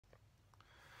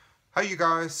Hi you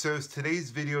guys, so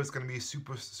today's video is going to be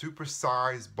super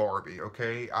size Barbie,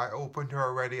 okay? I opened her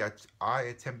already. I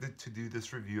attempted to do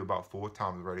this review about 4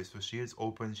 times already, so she is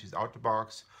open, she's out the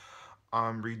box.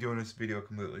 I'm redoing this video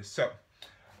completely. So,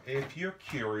 if you're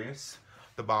curious,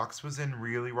 the box was in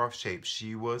really rough shape.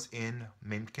 She was in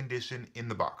mint condition in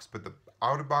the box, but the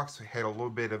outer box had a little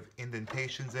bit of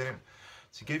indentations in it.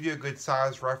 To give you a good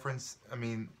size reference, I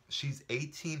mean, she's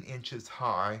 18 inches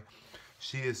high.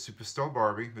 She is Superstar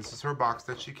Barbie. This is her box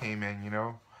that she came in,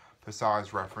 for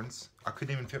size reference. I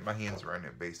couldn't even fit my hands around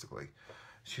it, basically.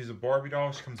 She's a Barbie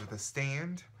doll. She comes with a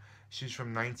stand. She's from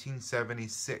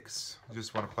 1976.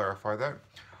 Just want to clarify that.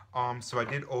 So I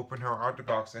did open her out the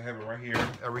box. I have it right here.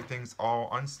 Everything's all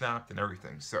unsnapped and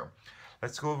everything. So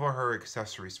let's go over her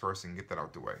accessories first and get that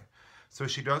out the way. So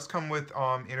she does come with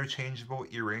interchangeable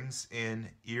earrings and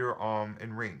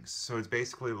and rings. So it's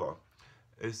basically, look,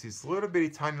 it's these little bitty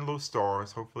tiny little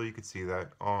stars. Hopefully you can see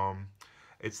that.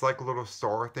 It's like little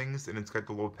star things, and it's got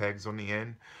the little pegs on the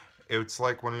end. It's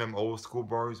like one of them old school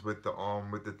Barbies with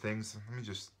the things.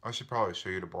 I should probably show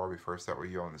you the Barbie first. That way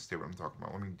you understand what I'm talking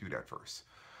about. Let me do that first.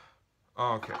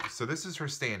 Okay, so this is her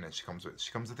stand that she comes with.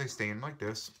 She comes with a stand like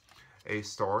this, a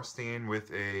star stand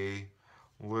with a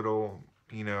little,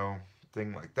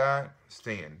 thing like that.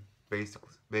 Stand,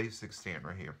 basic stand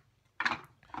right here.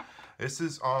 This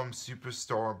is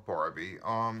Superstar Barbie.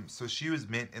 So she was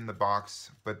mint in the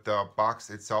box, but the box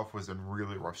itself was in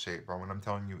really rough shape. When I'm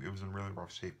telling you it was in really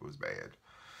rough shape, it was bad.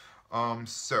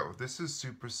 So this is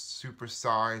super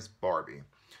size Barbie.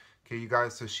 Okay, you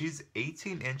guys, so she's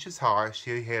 18 inches high.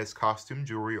 She has costume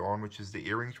jewelry on, which is the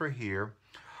earrings right here.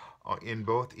 In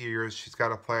both ears, she's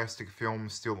got a plastic film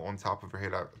still on top of her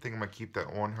head. I think I'm gonna keep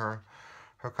that on her.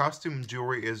 Her costume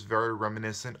jewelry is very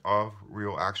reminiscent of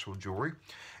real actual jewelry.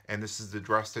 And this is the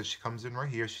dress that she comes in right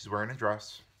here. She's wearing a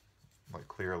dress. Like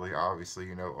clearly, obviously,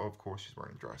 of course she's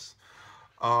wearing a dress.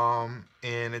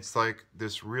 And it's like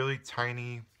this really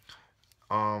tiny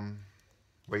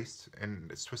waist, and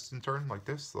it's twist and turn like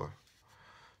this. Look.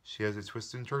 She has a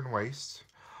twist and turn waist.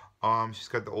 She's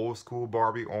got the old school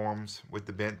Barbie arms with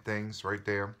the bent things right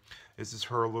there. This is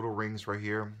her little rings right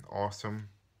here. Awesome.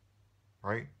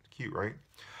 Right? Cute, right?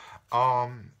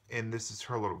 And this is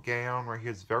her little gown right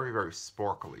here. It's very, very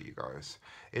sparkly, you guys.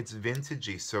 It's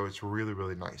vintagey, so it's really,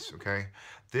 really nice, okay?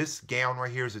 This gown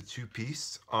right here is a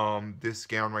two-piece. This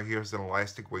gown right here is an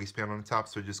elastic waistband on the top,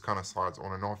 so it just kind of slides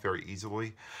on and off very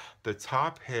easily. The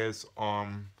top has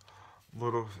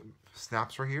little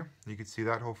snaps right here. You can see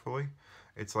that, hopefully.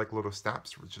 It's like little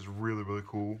snaps, which is really, really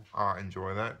cool. I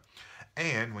enjoy that.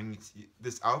 And when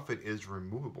this outfit is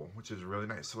removable, which is really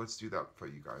nice. So let's do that for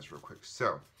you guys real quick.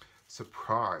 So,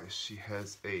 surprise, she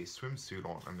has a swimsuit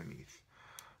on underneath.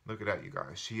 Look at that, you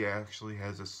guys. She actually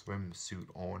has a swimsuit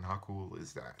on. How cool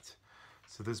is that?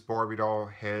 So this Barbie doll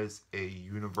has a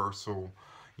universal,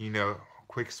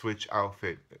 quick switch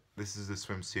outfit. This is the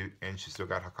swimsuit, and she still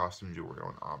got her costume jewelry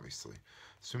on, obviously.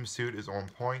 Swimsuit is on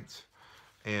point.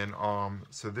 And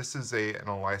so this is an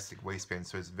elastic waistband,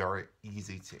 so it's very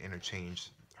easy to interchange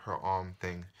her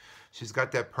thing. She's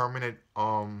got that permanent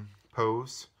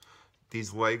pose.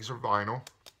 These legs are vinyl.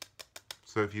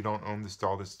 So if you don't own this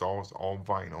doll is all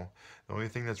vinyl. The only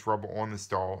thing that's rubber on this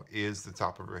doll is the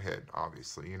top of her head,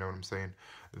 obviously. You know what I'm saying?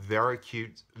 Very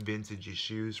cute vintagey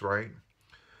shoes, right?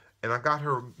 And I got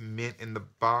her mint in the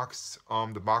box.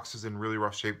 The box is in really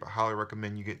rough shape, but I highly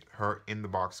recommend you get her in the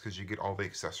box because you get all the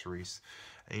accessories.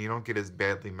 And you don't get as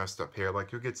badly messed up hair.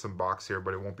 Like, you'll get some box hair,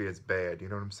 but it won't be as bad. You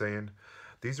know what I'm saying?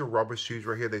 These are rubber shoes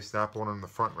right here. They snap on the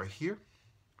front right here.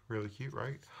 Really cute,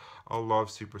 right? I love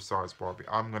supersized Barbie.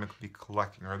 I'm going to be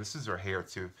collecting her. This is her hair,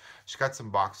 too. She's got some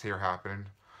box hair happening.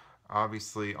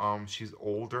 Obviously, she's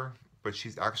older, but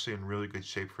she's actually in really good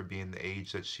shape for being the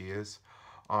age that she is.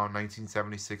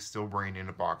 1976, still brain in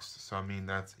a box. So, I mean,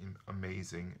 that's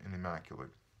amazing and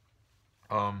immaculate.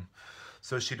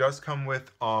 So she does come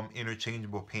with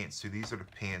interchangeable pants. So these are the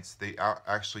pants. They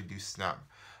actually do snap.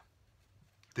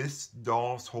 This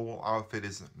doll's whole outfit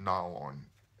is nylon.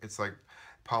 It's like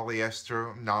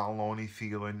polyester, nylon-y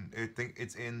feeling. I think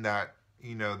it's in that,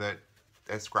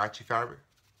 that scratchy fabric.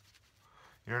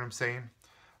 You know what I'm saying?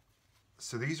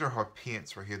 So these are her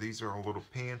pants right here. These are her little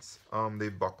pants. They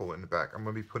buckle in the back. I'm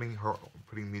gonna be putting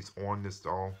these on this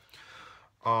doll.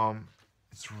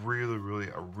 It's really, really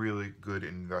a really good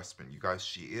investment, you guys.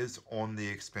 She is on the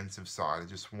expensive side. I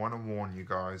just want to warn you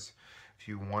guys, if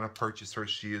you want to purchase her,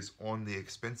 she is on the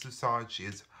expensive side. She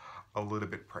is a little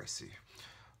bit pricey.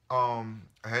 I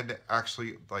had to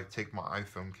actually take my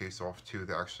iPhone case off too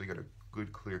to actually get a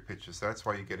good clear picture. So that's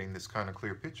why you're getting this kind of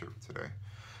clear picture today.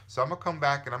 So I'm gonna come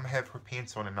back and I'm gonna have her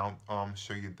pants on and I'll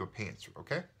show you the pants,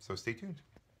 okay? So stay tuned.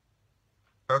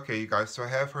 Okay, you guys, so I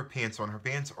have her pants on. Her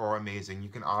pants are amazing. You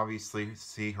can obviously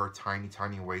see her tiny,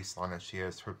 tiny waistline that she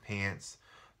has. Her pants,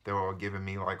 they are giving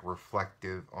me like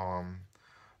reflective,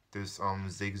 this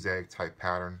zigzag type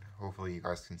pattern. Hopefully you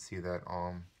guys can see that.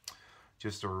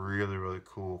 Just a really, really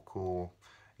cool.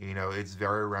 You know, it's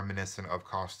very reminiscent of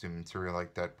costume material,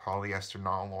 like that polyester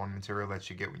nylon material that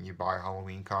you get when you buy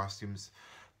Halloween costumes.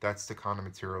 That's the kind of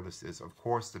material this is. Of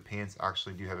course, the pants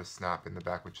actually do have a snap in the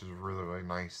back, which is really, really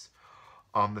nice.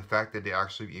 The fact that they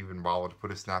actually even bothered to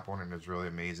put a snap on it is really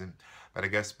amazing. But I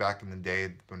guess back in the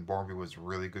day when Barbie was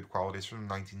really good quality, it's from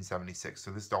 1976, so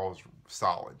this doll is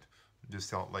solid. Just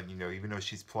don't let you know, even though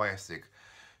she's plastic,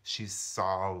 she's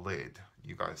solid.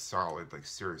 You guys, solid, like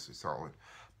seriously solid.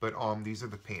 But these are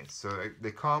the pants. So they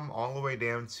come all the way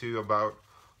down to about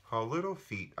her little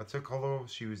feet. I took her little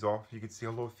shoes off. You can see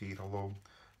her little feet, her little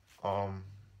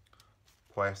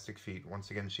plastic feet. Once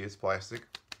again, she is plastic.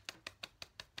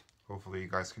 Hopefully you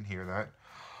guys can hear that.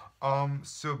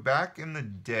 So back in the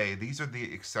day, these are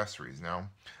the accessories. Now,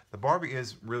 the Barbie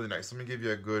is really nice. Let me give you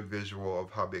a good visual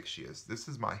of how big she is. This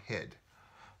is my head.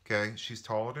 Okay, she's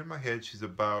taller than my head. She's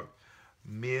about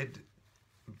my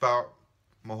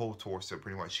whole torso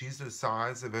pretty much. She's the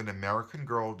size of an American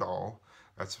Girl doll.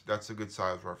 That's a good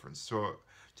size reference. So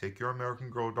take your American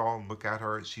Girl doll and look at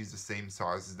her. She's the same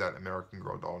size as that American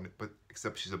Girl doll, but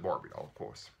except she's a Barbie doll, of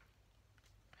course.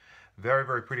 Very,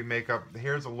 very pretty makeup. The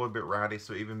hair's a little bit ratty,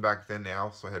 so even back then they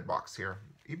also had box hair.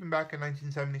 Even back in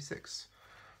 1976.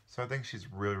 So I think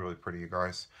she's really, really pretty, you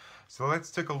guys. So let's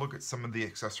take a look at some of the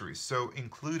accessories. So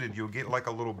included, you'll get like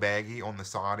a little baggie on the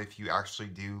side if you actually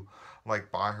do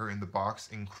like buy her in the box.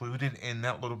 Included in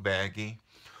that little baggie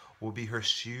will be her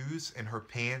shoes and her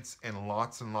pants, and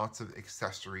lots of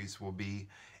accessories will be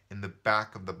in the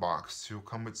back of the box. She'll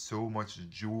come with so much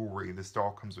jewelry. This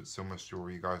doll comes with so much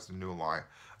jewelry, you guys, no lie.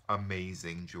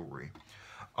 Amazing jewelry.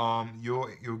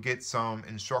 You'll get some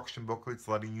instruction booklets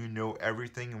letting you know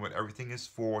everything and what everything is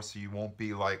for, so you won't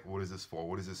be like, what is this for?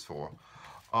 What is this for?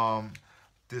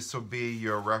 This will be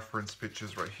your reference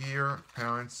pictures right here,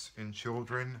 parents and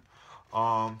children,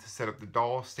 to set up the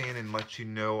doll stand and let you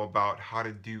know about how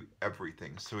to do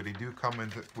everything. So they do come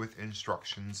with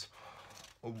instructions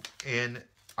and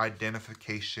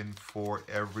identification for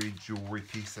every jewelry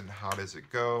piece and how does it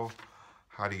go.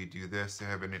 How do you do this? They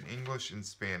have it in English and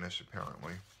Spanish,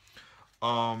 apparently.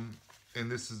 And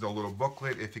this is a little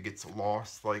booklet if it gets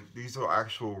lost. Like, these are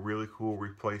actual really cool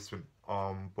replacement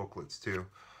booklets too,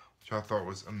 which I thought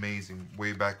was amazing.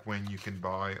 Way back when you could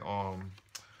buy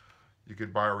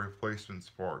replacement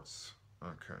parts.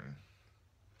 Okay.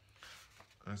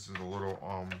 This is a little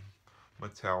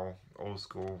Mattel old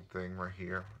school thing right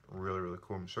here. Really, really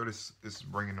cool. I'm sure this is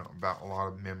bringing about a lot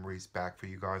of memories back for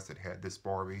you guys that had this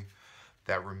Barbie,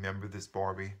 that remember this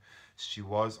Barbie. She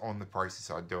was on the pricey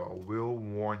side though, I will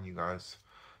warn you guys.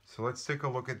 So let's take a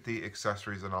look at the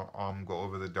accessories and I'll go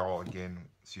over the doll again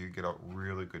so you get a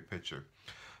really good picture.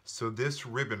 So this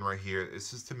ribbon right here,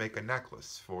 this is to make a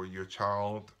necklace for your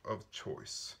child of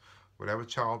choice. Whatever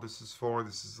child this is for,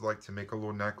 this is like to make a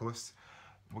little necklace.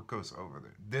 What goes over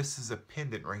there? This is a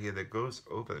pendant right here that goes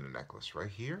over the necklace right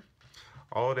here.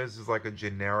 All it is like a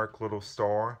generic little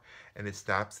star, and it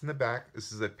snaps in the back.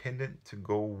 This is a pendant to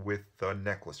go with the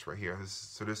necklace right here.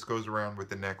 So this goes around with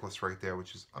the necklace right there,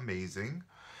 which is amazing.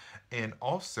 And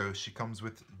also, she comes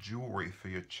with jewelry for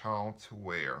your child to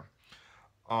wear.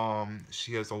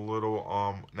 She has a little,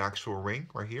 an actual ring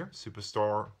right here,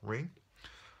 superstar ring.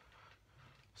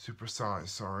 Super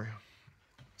size, sorry.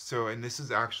 So, and this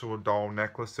is actual doll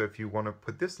necklace. So if you want to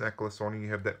put this necklace on, you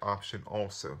have that option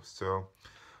also. So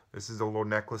this is a little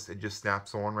necklace. It just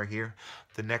snaps on right here.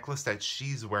 The necklace that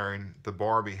she's wearing, the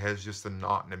Barbie, has just a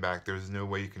knot in the back. There's no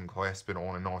way you can clasp it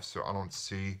on and off. So I don't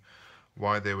see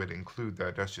why they would include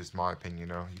that. That's just my opinion, you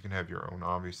know. You can have your own,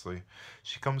 obviously.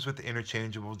 She comes with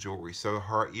interchangeable jewelry. So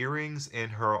her earrings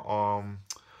and her,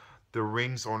 the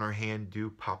rings on her hand do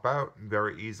pop out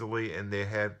very easily, and they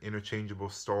have interchangeable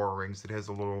star rings. It has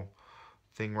a little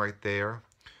thing right there.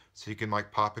 So you can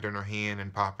like pop it in her hand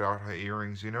and pop it out her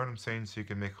earrings, you know what I'm saying? So you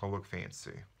can make her look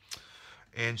fancy.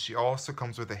 And she also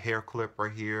comes with a hair clip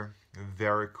right here.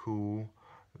 Very cool.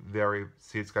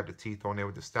 See, it's got the teeth on there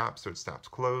with the stops, so it stops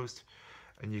closed.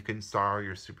 And you can style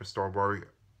your Superstar Barbie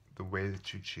the way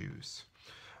that you choose.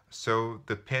 So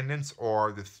the pendants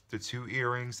are the two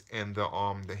earrings and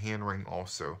the hand ring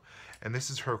also. And this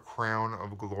is her crown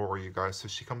of glory, you guys. So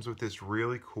she comes with this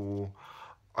really cool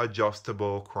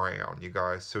adjustable crown, you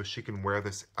guys. So she can wear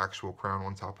this actual crown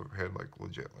on top of her head, like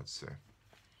legit, let's see.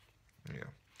 Yeah.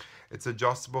 It's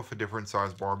adjustable for different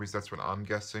size Barbies. That's what I'm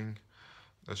guessing.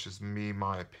 That's just me,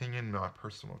 my opinion, my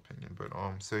personal opinion. But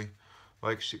see,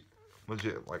 like she,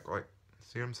 legit, like,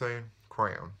 see what I'm saying?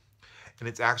 Crayon, and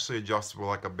it's actually adjustable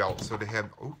like a belt. So they have.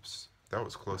 Oops, that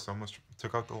was close. I almost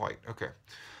took out the light. Okay.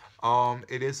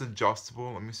 It is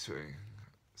adjustable. Let me see.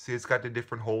 See, it's got the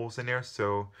different holes in there,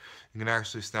 so you can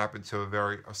actually snap it to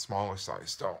a smaller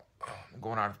size doll. I'm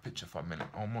going out of picture for a minute.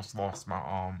 Almost lost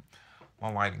my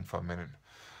lighting for a minute.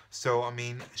 So, I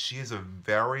mean, she is a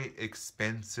very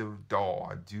expensive doll.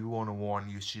 I do want to warn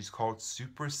you. She's called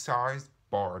Supersized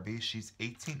Barbie. She's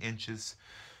 18 inches.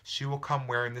 She will come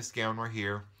wearing this gown right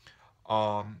here.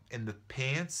 And the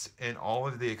pants and all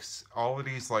of these all of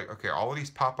these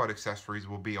pop-out accessories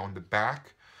will be on the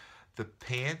back. The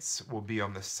pants will be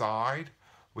on the side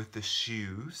with the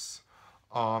shoes.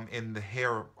 And the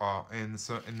hair in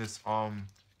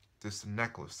this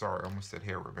necklace. Sorry, I almost said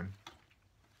hair ribbon.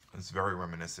 It's very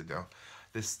reminiscent though.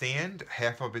 The stand,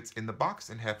 half of it's in the box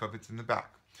and half of it's in the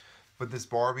back. But this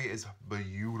Barbie is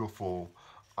beautiful.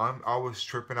 I was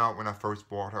tripping out when I first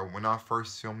bought her. When I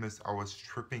first filmed this, I was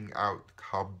tripping out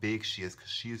how big she is because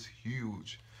she is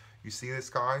huge. You see this,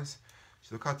 guys?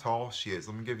 Look how tall she is.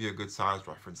 Let me give you a good size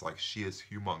reference. Like, she is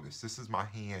humongous. This is my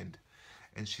hand,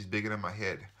 and she's bigger than my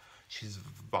head. She's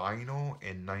vinyl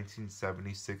in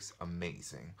 1976.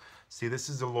 Amazing. See, this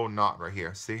is a little knot right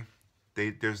here. See?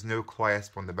 There's no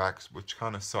clasp on the back, which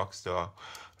kind of sucks though,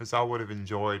 because I would have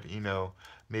enjoyed, you know,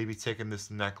 maybe taking this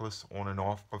necklace on and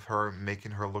off of her,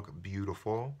 making her look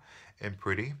beautiful and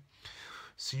pretty.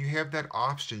 So you have that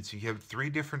option. So you have 3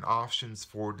 different options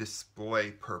for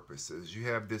display purposes. You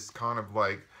have this kind of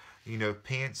like, you know,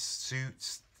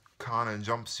 pantsuits kind of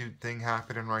jumpsuit thing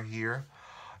happening right here.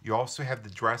 You also have the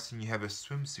dress, and you have a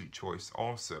swimsuit choice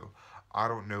also. I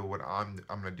don't know what I'm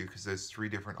gonna do because there's 3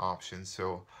 different options.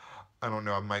 So I don't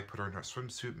know, I might put her in her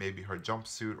swimsuit, maybe her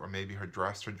jumpsuit, or maybe her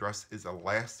dress. Her dress is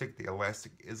elastic. The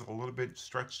elastic is a little bit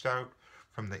stretched out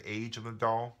from the age of the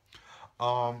doll.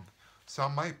 So I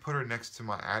might put her next to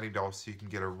my Addie doll so you can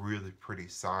get a really pretty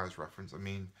size reference. I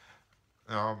mean,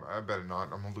 I better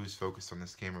not. I'm going to lose focus on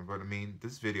this camera. But I mean,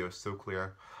 this video is so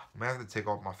clear. I'm going to have to take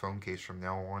off my phone case from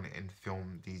now on and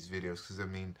film these videos. Because I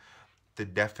mean, the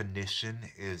definition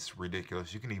is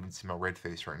ridiculous. You can even see my red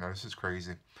face right now. This is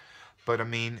crazy. But I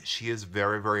mean, she is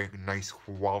very, very nice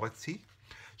quality.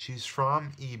 She's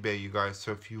from eBay, you guys.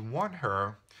 So if you want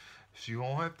her, you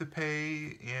won't have to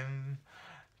pay in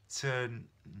to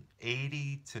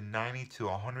 $80 to $90 to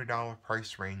 $100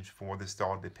 price range for this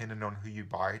doll, depending on who you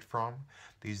buy it from.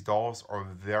 These dolls are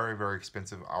very, very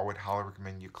expensive. I would highly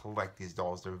recommend you collect these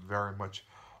dolls. They're very much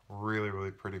really,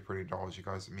 really pretty dolls, you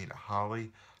guys. I mean,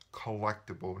 highly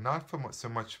collectible. Not for so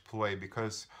much play,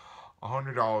 because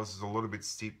 $100 is a little bit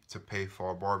steep to pay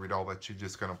for a Barbie doll that you're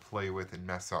just going to play with and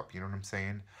mess up. You know what I'm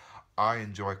saying? I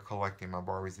enjoy collecting my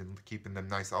Barbies and keeping them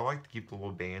nice. I like to keep the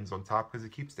little bands on top because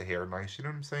it keeps the hair nice. You know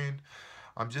what I'm saying?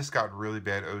 I've just got really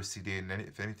bad OCD, and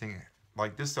if anything,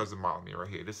 like this doesn't bother me right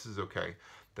here. This is okay.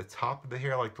 The top of the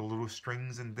hair, like the little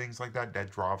strings and things like that,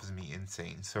 that drives me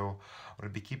insane. So I'm going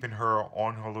to be keeping her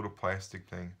on her little plastic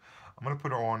thing. I'm going to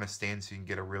put her on a stand so you can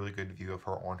get a really good view of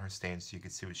her on her stand so you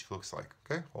can see what she looks like.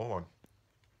 Okay, hold on.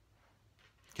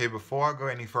 Okay, before I go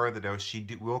any further though, she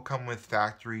will come with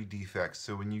factory defects.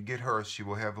 So when you get her, she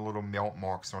will have little melt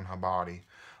marks on her body.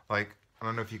 Like, I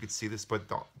don't know if you could see this, but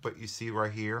you see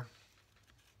right here.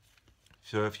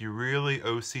 So if you're really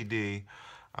OCD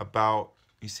about,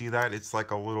 you see that? It's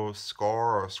like a little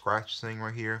scar or a scratch thing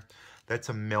right here. That's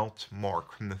a melt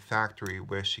mark from the factory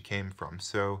where she came from.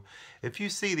 So if you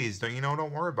see these,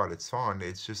 don't worry about it. It's fine.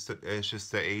 It's just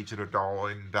the age of the doll.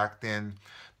 And back then,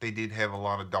 they did have a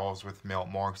lot of dolls with melt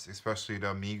marks, especially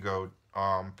the Amigo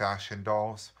fashion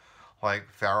dolls, like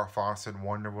Farrah Fawcett,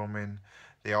 Wonder Woman.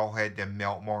 They all had them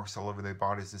melt marks all over their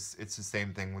bodies. It's the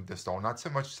same thing with this doll. Not so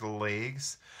much the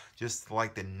legs, just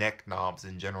like the neck knobs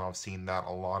in general. I've seen that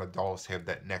a lot of dolls have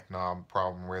that neck knob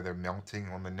problem where they're melting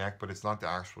on the neck, but it's not the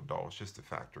actual doll. It's just the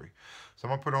factory. So I'm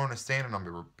going to put her on a stand and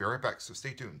I'll be right back, so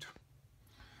stay tuned.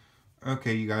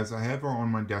 Okay, you guys, I have her on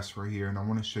my desk right here, and I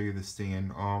want to show you the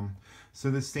stand.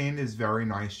 So the stand is very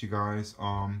nice, you guys.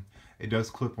 It does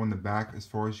clip on the back as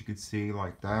far as you can see,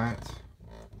 like that.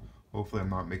 Hopefully I'm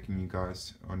not making you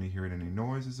guys hear any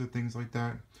noises or things like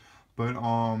that. But,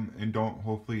 and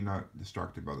hopefully not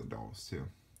distracted by the dolls too.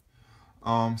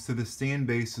 So the stand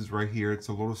base is right here. It's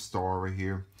a little star right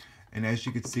here. And as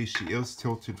you can see, she is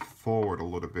tilted forward a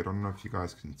little bit. I don't know if you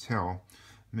guys can tell.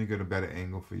 Let me get a better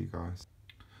angle for you guys.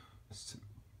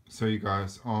 So you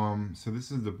guys, so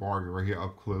this is the Barbie right here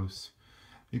up close.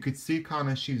 You could see kind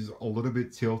of she's a little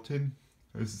bit tilted.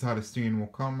 This is how the stand will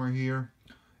come right here.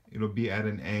 it'll be at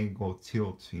an angle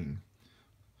tilting.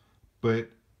 But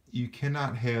you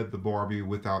cannot have the Barbie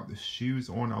without the shoes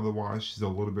on, otherwise she's a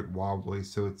little bit wobbly.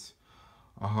 So it's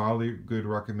a highly good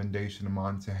recommendation of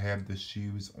mine to have the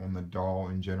shoes on the doll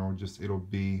in general. Just it'll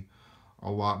be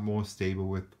a lot more stable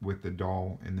with the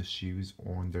doll and the shoes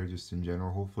on there just in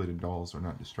general. Hopefully the dolls are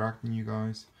not distracting you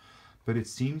guys. But it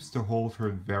seems to hold her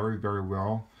very, very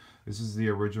well. This is the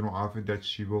original outfit that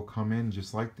she will come in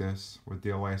just like this with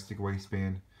the elastic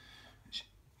waistband.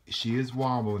 She is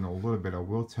wobbling a little bit. I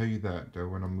will tell you that though,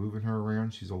 when I'm moving her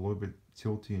around, she's a little bit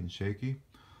tilty and shaky.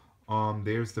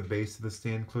 There's the base of the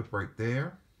stand clip right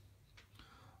there.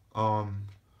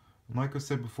 Like I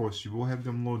said before, she will have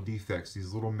them little defects,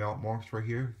 these little melt marks right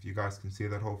here, if you guys can see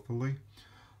that hopefully.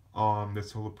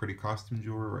 This little pretty costume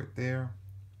jewelry right there.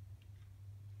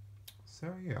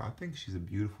 So yeah, I think she's a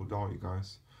beautiful doll, you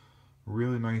guys.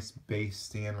 Really nice base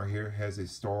stand right here. It has a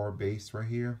star base right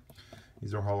here.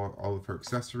 These are all of her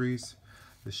accessories.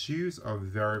 The shoes are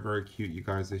very, very cute, you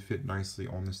guys. They fit nicely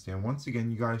on the stand. Once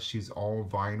again, you guys, she's all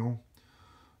vinyl.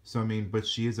 So, I mean, but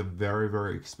she is a very,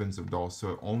 very expensive doll.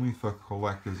 So, only for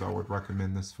collectors I would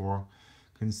recommend this for,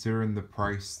 considering the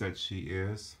price that she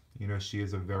is. You know, she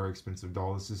is a very expensive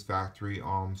doll. This is factory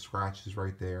scratches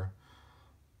right there.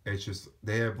 It's just,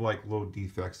 they have like little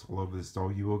defects all over this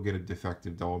doll. You will get a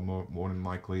defective doll. More than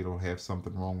likely, it'll have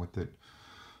something wrong with it.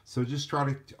 So just try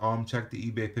to check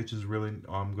the eBay pictures really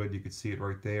good. You can see it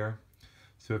right there.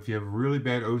 So if you have really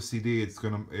bad OCD,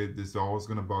 this doll is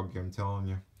gonna bug you. I'm telling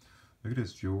you. Look at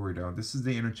this jewelry down. This is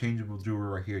the interchangeable jewelry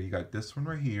right here. You got this one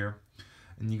right here,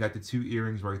 and you got the two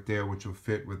earrings right there, which will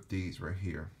fit with these right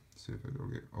here. See if it'll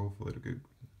get. Hopefully it'll get.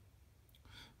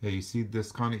 Yeah, you see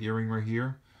this kind of earring right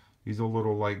here? These are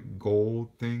little like gold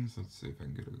things. Let's see if I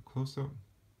can get a close up.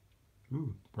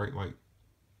 Ooh, bright light.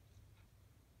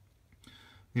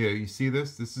 Yeah, you see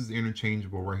this? This is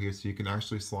interchangeable right here, so you can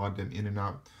actually slide them in and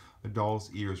out the doll's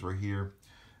ears right here.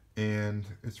 And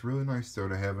it's really nice though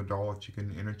to have a doll that you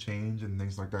can interchange and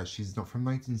things like that. She's from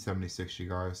 1976, you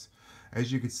guys.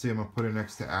 As you can see, I'm gonna put it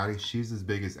next to Addie. She's as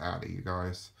big as Addie, you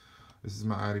guys. This is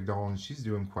my Addie doll, and she's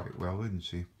doing quite well, isn't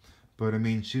she? But I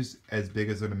mean, she's as big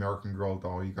as an American Girl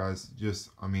doll, you guys. Just,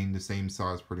 I mean, the same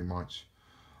size pretty much.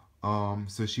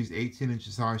 So she's 18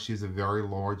 inches high. She's a very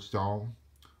large doll.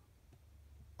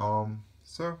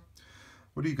 So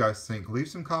what do you guys think? Leave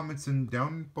some comments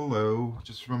down below.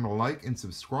 Just remember to like and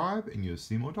subscribe, and you'll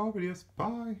see more doll videos.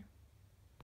 Bye.